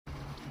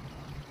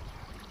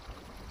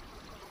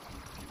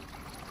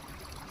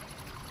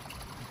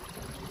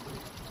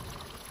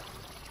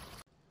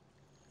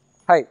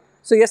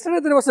So yesterday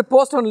there was a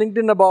post on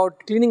LinkedIn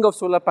about cleaning of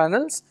solar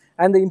panels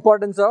and the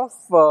importance of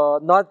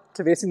not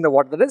wasting the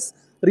water, that is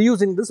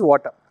reusing this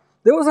water.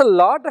 There was a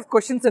lot of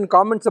questions and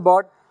comments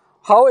about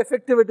how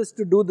effective it is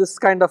to do this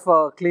kind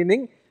of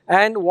cleaning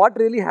and what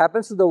really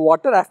happens to the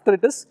water after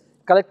it is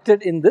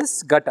collected in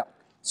this gutter.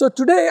 So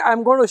today I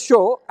am going to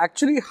show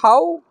actually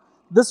how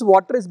this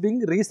water is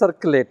being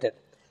recirculated.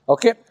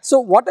 Okay,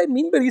 so what I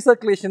mean by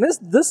recirculation is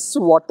this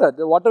water,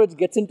 the water which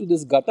gets into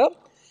this gutter,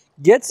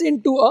 gets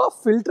into a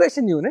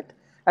filtration unit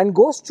and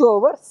goes to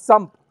our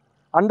sump,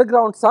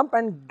 underground sump,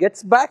 and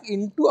gets back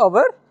into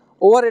our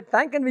overhead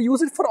tank, and we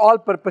use it for all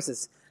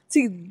purposes.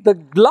 See, the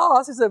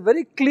glass is a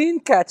very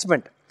clean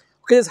catchment.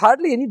 Okay, there's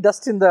hardly any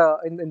dust in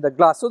the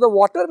glass. So the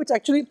water which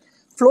actually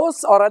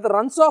flows or rather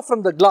runs off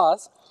from the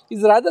glass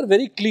is rather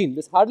very clean.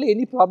 There's hardly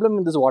any problem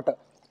in this water.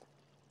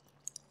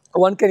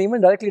 One can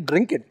even directly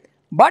drink it.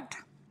 But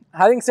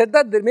having said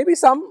that, there may be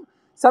some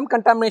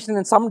contamination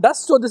and some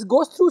dust. So this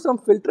goes through some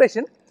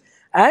filtration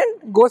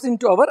and goes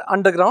into our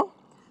underground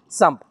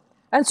sump.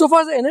 And so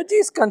far as the energy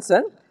is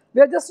concerned,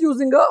 we are just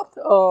using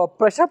a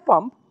pressure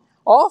pump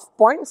of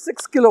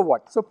 0.6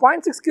 kilowatt. So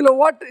 0.6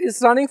 kilowatt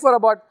is running for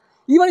about,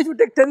 even if you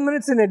take 10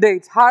 minutes in a day,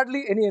 it's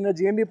hardly any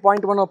energy, maybe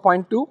 0.1 or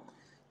 0.2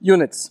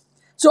 units.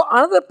 So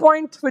another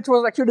point which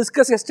was actually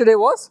discussed yesterday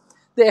was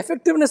the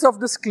effectiveness of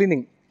this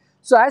cleaning.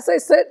 So as I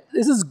said,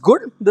 this is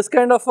good, this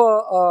kind of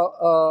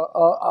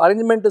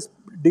arrangement is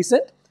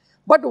decent,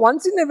 but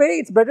once in a way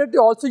it's better to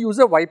also use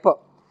a wiper,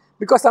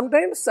 because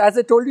sometimes, as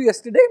I told you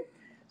yesterday,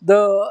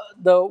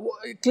 the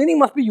cleaning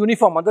must be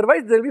uniform,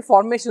 otherwise there will be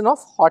formation of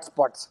hot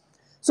spots.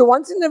 So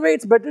once in a way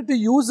it's better to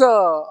use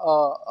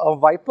a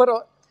wiper,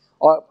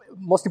 or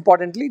most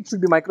importantly it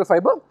should be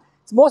microfiber.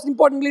 It's most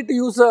importantly to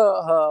use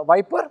a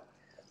wiper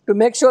to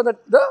make sure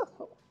that the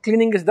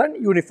cleaning is done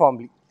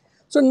uniformly.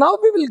 So now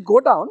we will go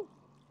down,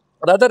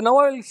 rather now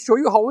I will show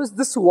you how is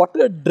this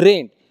water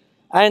drained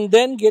and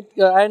then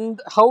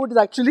and how it is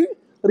actually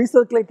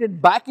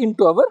recirculated back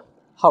into our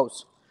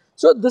house.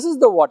 So this is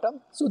the water,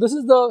 so this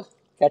is the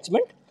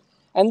catchment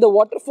and the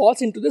water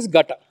falls into this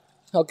gutter,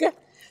 okay.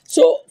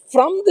 So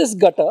from this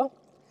gutter,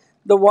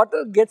 the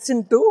water gets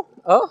into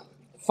a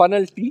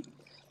funnel T.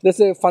 There is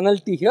a funnel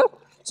T here,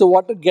 so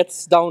water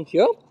gets down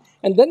here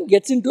and then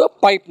gets into a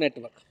pipe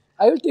network.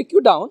 I will take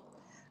you down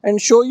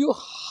and show you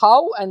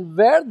how and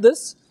where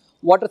this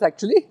water is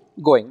actually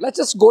going. Let's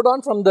just go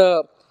down from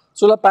the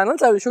solar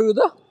panels. I will show you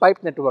the pipe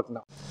network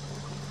now.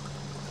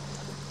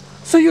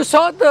 So you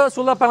saw the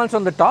solar panels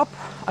on the top.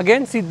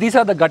 Again, see, these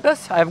are the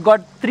gutters. I have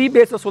got 3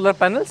 bays of solar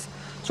panels.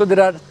 So there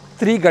are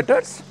 3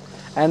 gutters,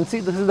 and see,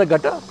 this is the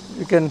gutter.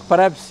 You can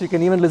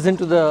even listen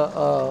to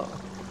the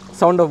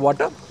sound of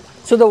water.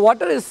 So the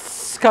water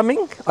is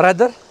coming, or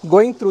rather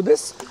going through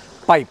this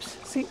pipes.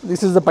 See,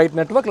 this is the pipe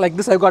network. Like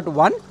this, I've got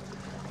 1,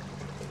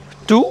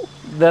 2,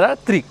 there are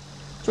 3.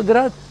 So there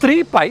are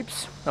 3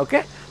 pipes,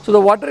 okay. So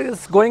the water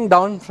is going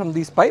down from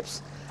these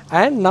pipes,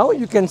 and now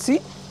you can see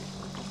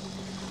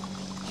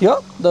here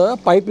the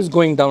pipe is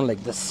going down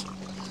like this,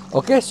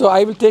 okay. So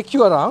I will take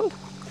you around.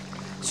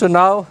 So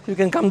now you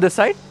can come this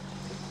side.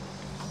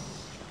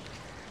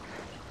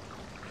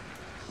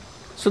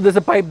 So there's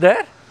a pipe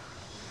there.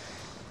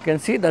 You can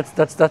see that's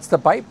the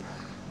pipe,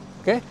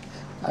 okay.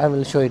 I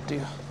will show it to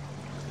you.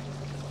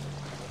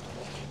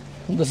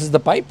 This is the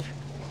pipe,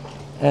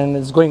 and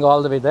it's going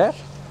all the way there.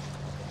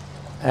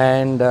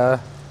 And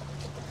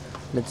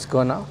let's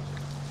go now.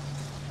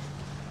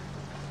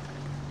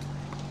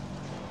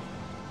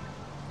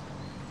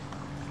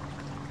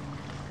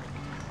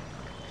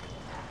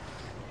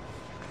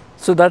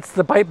 So that's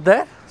the pipe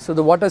there. So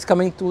the water is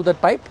coming through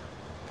that pipe,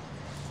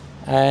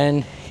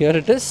 and here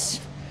it is.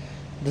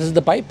 This is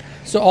the pipe.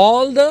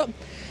 So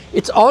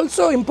it's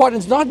also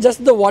important, it's not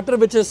just the water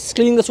which is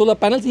cleaning the solar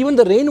panels, even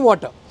the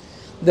rainwater.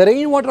 The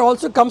rainwater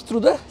also comes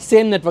through the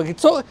same network.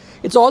 So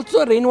it's also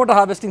a rainwater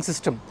harvesting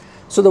system.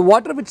 So the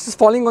water which is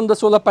falling on the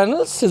solar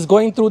panels is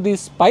going through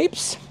these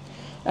pipes,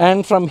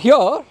 and from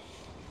here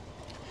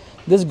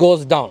this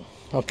goes down,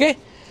 okay.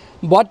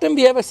 Bottom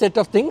we have a set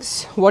of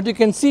things. What you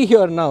can see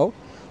here now,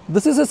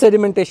 this is a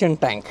sedimentation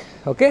tank,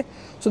 okay.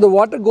 So the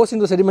water goes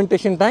into the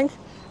sedimentation tank,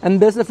 and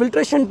there's a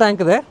filtration tank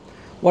there.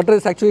 Water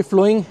is actually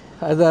flowing,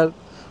 either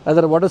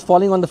water is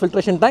falling on the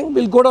filtration tank.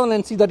 We'll go down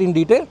and see that in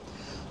detail.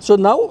 So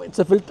now it's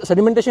a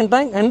sedimentation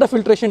tank and a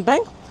filtration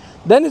tank,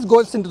 then it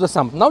goes into the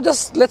sump. Now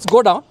just let's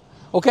go down,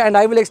 okay, and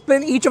I will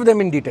explain each of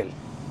them in detail.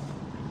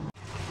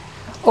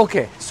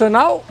 Okay, so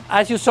now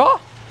as you saw,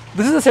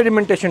 this is a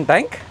sedimentation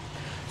tank.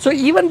 So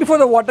even before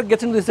the water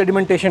gets into the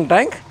sedimentation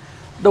tank,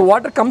 the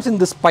water comes in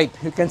this pipe.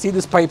 You can see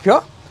this pipe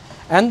here,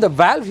 and the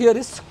valve here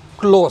is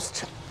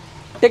closed.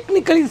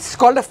 Technically it's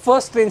called a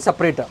first rain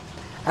separator.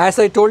 As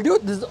I told you,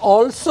 this is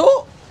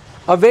also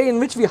a way in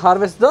which we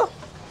harvest the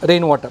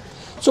rainwater.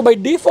 So by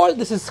default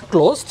this is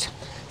closed.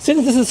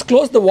 Since this is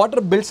closed, the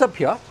water builds up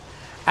here,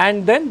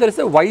 and then there is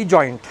a Y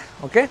joint,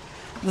 okay.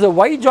 There is a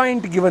Y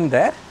joint given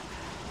there.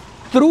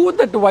 Through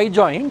that Y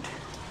joint,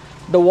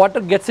 the water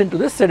gets into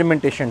the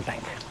sedimentation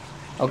tank,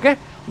 okay.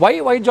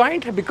 Why Y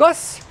joint?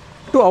 Because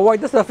to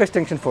avoid the surface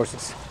tension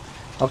forces.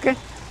 Okay.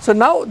 So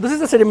now this is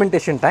the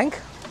sedimentation tank.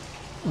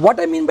 What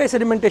I mean by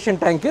sedimentation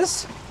tank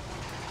is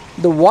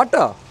the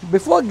water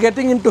before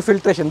getting into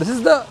filtration. This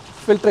is the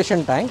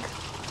filtration tank.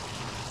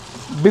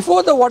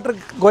 Before the water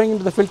going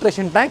into the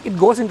filtration tank, it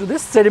goes into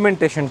this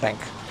sedimentation tank.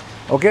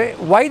 Okay.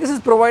 Why this is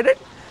provided?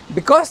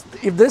 Because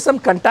if there is some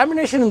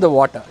contamination in the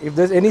water, if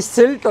there is any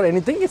silt or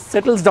anything, it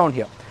settles down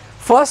here.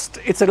 First,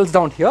 it settles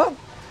down here.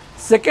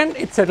 Second,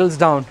 it settles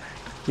down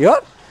here.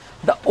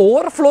 The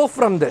overflow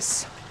from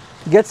this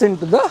gets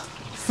into the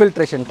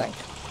filtration tank.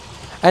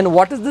 And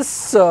what is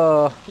this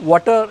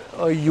water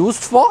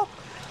used for?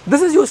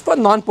 This is used for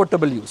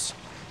non-potable use.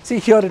 See,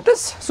 here it is.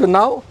 So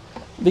now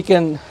we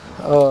can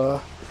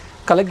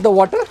collect the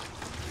water.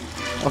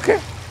 Okay.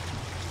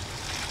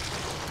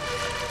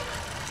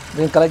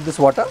 We can collect this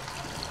water.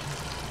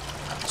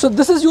 So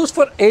this is used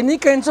for any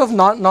kinds of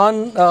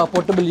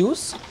non-potable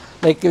use,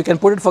 like you can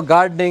put it for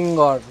gardening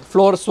or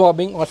floor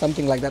swabbing or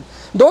something like that.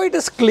 Though it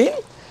is clean,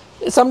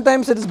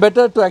 sometimes it is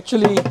better to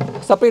actually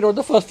separate out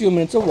the first few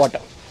minutes of water.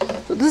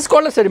 So this is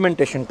called a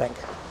sedimentation tank.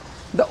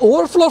 The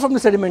overflow from the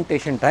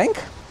sedimentation tank,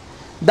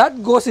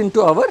 that goes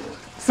into our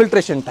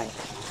filtration tank.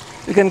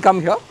 You can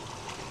come here.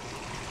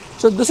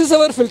 So this is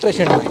our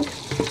filtration tank.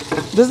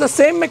 This is the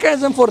same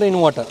mechanism for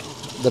rainwater.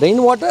 The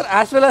rainwater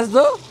as well as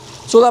the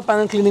solar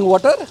panel cleaning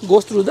water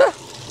goes through the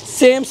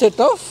same set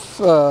of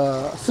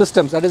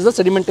systems, that is the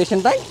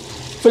sedimentation tank,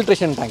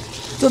 filtration tank.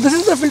 So this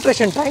is the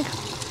filtration tank.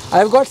 I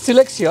have got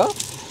silex here.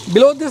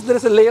 Below this there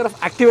is a layer of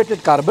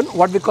activated carbon,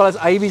 what we call as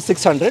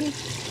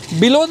IV600.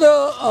 Below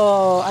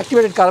the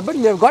activated carbon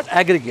we have got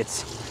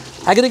aggregates.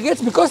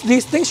 Aggregates because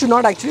these things should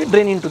not actually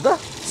drain into the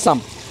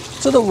sump.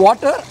 So the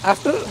water,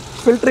 after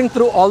filtering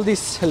through all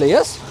these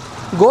layers,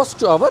 goes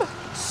to our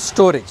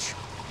storage.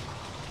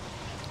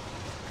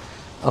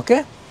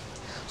 Okay.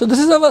 So this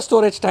is our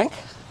storage tank.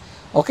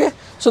 Okay.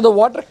 So the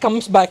water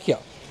comes back here,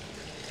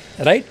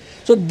 right?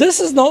 So this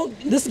is now,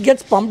 this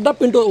gets pumped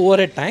up into an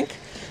overhead tank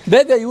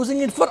where they are using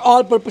it for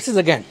all purposes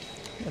again,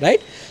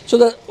 right? So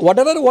the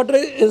whatever water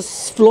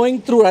is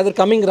flowing through, either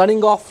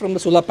running off from the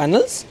solar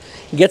panels,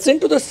 gets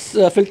into this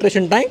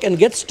filtration tank and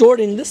gets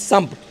stored in this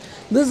sump.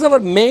 This is our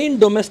main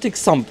domestic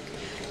sump.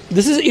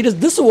 It is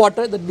this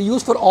water that we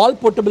use for all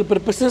potable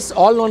purposes,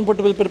 all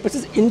non-potable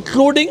purposes,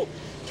 including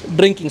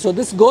drinking. So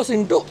this goes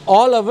into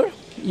all our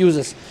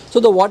uses. So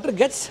the water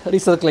gets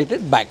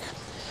recirculated back.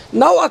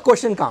 Now a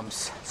question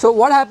comes. So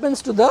what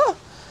happens to the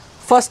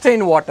first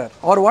rain water,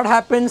 or what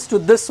happens to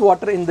this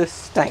water in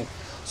this tank?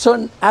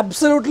 So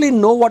absolutely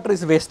no water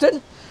is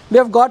wasted. We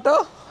have got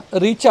a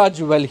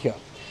recharge well here.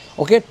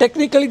 Okay,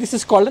 technically this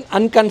is called an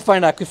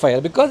unconfined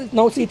aquifer because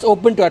now see it's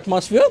open to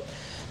atmosphere.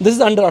 This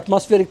is under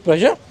atmospheric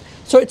pressure.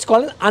 So it's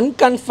called an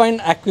unconfined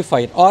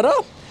aquifer, or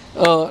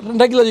a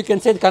regular, you can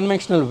say,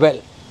 conventional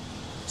well.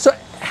 So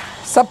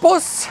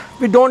suppose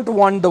we don't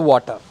want the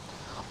water,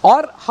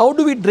 or how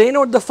do we drain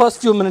out the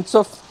first few minutes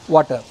of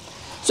water?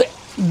 So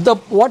the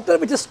water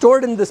which is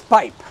stored in this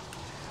pipe,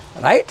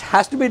 right,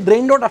 has to be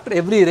drained out after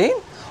every rain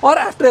or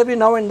after every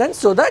now and then,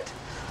 so that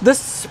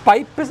this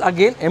pipe is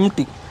again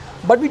empty.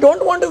 But we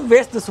don't want to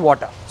waste this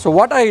water. So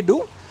what I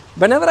do,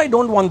 whenever I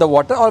don't want the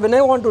water or when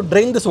I want to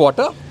drain this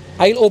water,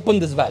 I'll open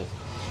this valve.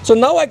 So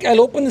now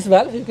I'll open this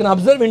valve. You can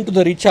observe into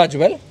the recharge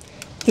well.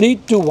 3,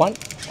 2, 1.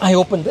 I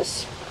open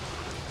this.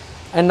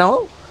 And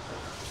now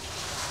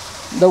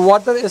the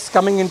water is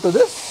coming into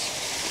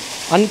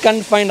this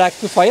unconfined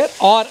aquifer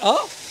or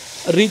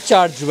a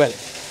recharge well.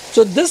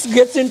 So this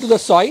gets into the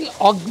soil,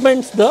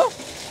 augments the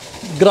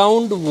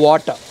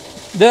groundwater.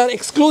 There are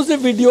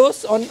exclusive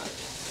videos on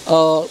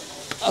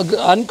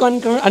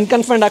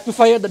unconfined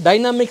aquifer, the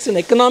dynamics and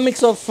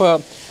economics of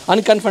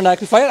unconfined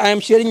aquifer. I am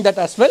sharing that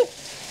as well.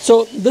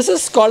 So this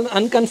is called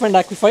unconfined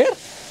aquifer.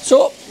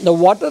 So the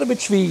water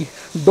which we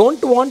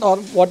don't want, or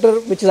water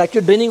which is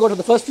actually draining out of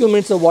the first few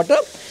minutes of water,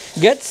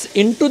 gets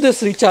into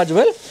this recharge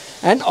well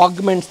and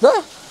augments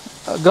the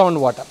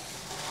groundwater.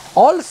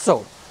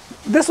 Also,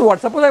 this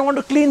water, suppose I want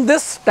to clean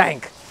this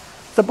tank,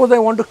 suppose I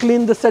want to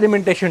clean this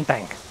sedimentation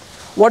tank,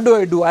 what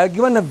do? I have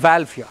given a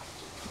valve here,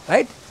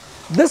 right?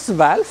 This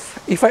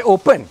valve, if I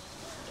open,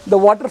 the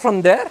water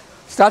from there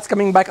starts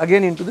coming back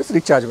again into this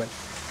recharge well.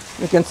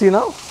 You can see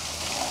now,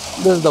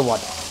 this is the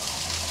water.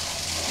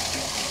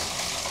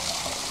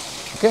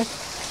 Okay.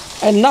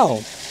 And now,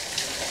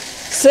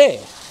 say,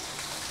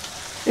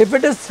 if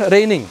it is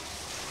raining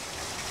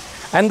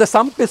and the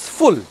sump is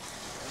full,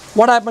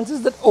 what happens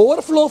is that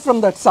overflow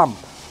from that sump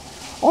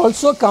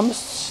also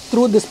comes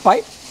through this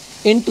pipe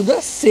into the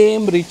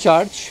same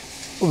recharge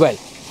well.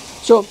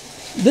 So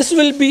this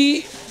will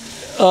be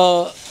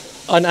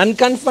an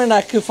unconfined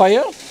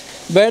aquifer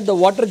where the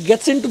water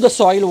gets into the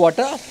soil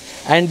water,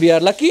 and we are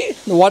lucky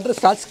the water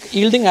starts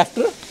yielding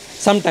after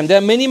some time. There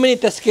are many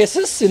test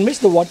cases in which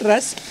the water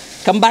has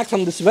come back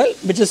from this well,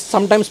 which is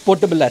sometimes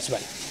potable as well.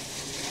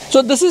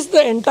 So this is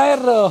the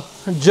entire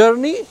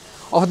journey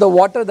of the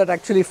water that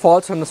actually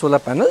falls on the solar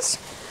panels.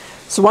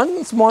 So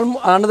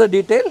another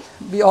detail,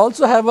 we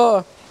also have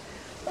a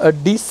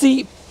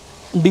DC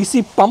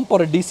pump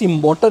or a DC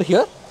motor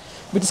here,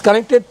 which is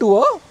connected to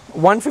a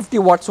 150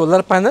 watt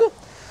solar panel.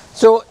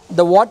 So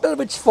the water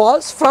which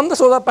falls from the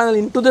solar panel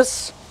into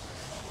this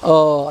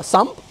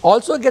sump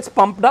also gets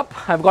pumped up.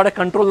 I have got a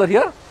controller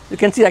here. You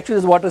can see actually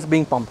this water is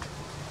being pumped.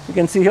 You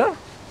can see here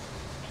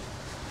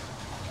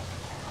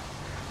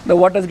the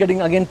water is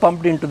getting again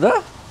pumped into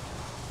the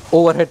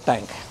overhead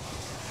tank.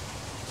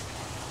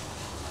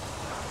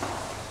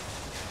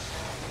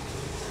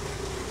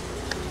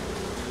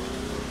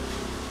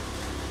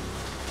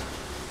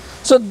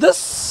 So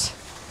this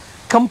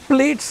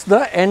completes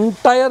the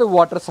entire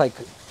water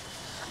cycle.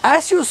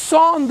 As you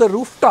saw on the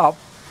rooftop,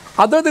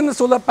 other than the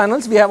solar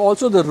panels, we have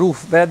also the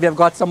roof where we have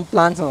got some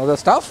plants and other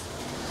stuff.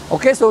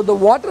 Okay, so the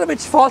water which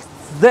falls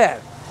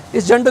there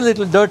is generally a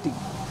little dirty.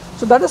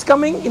 So that is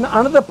coming in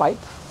another pipe,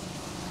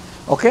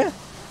 okay,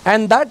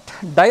 and that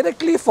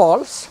directly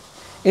falls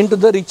into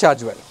the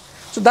recharge well.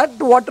 So that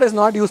water is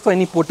not used for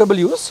any potable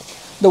use.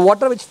 The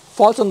water which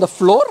falls on the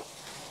floor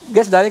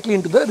gets directly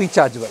into the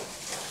recharge well.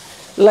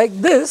 Like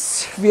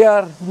this, we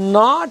are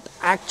not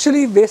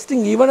actually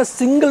wasting even a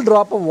single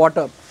drop of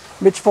water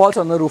which falls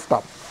on the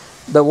rooftop.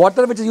 The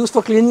water which is used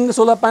for cleaning the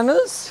solar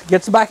panels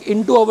gets back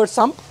into our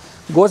sump,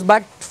 goes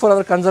back for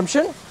our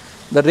consumption.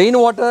 The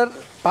rainwater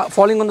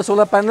falling on the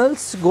solar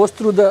panels goes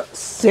through the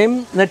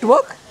same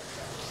network.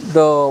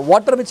 The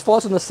water which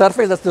falls on the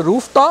surface, that's the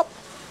rooftop,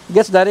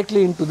 gets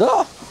directly into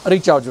the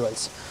recharge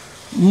wells.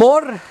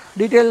 More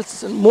detail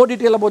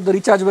about the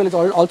recharge well is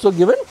also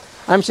given.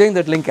 I am sharing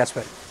that link as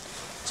well.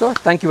 So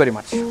thank you very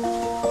much.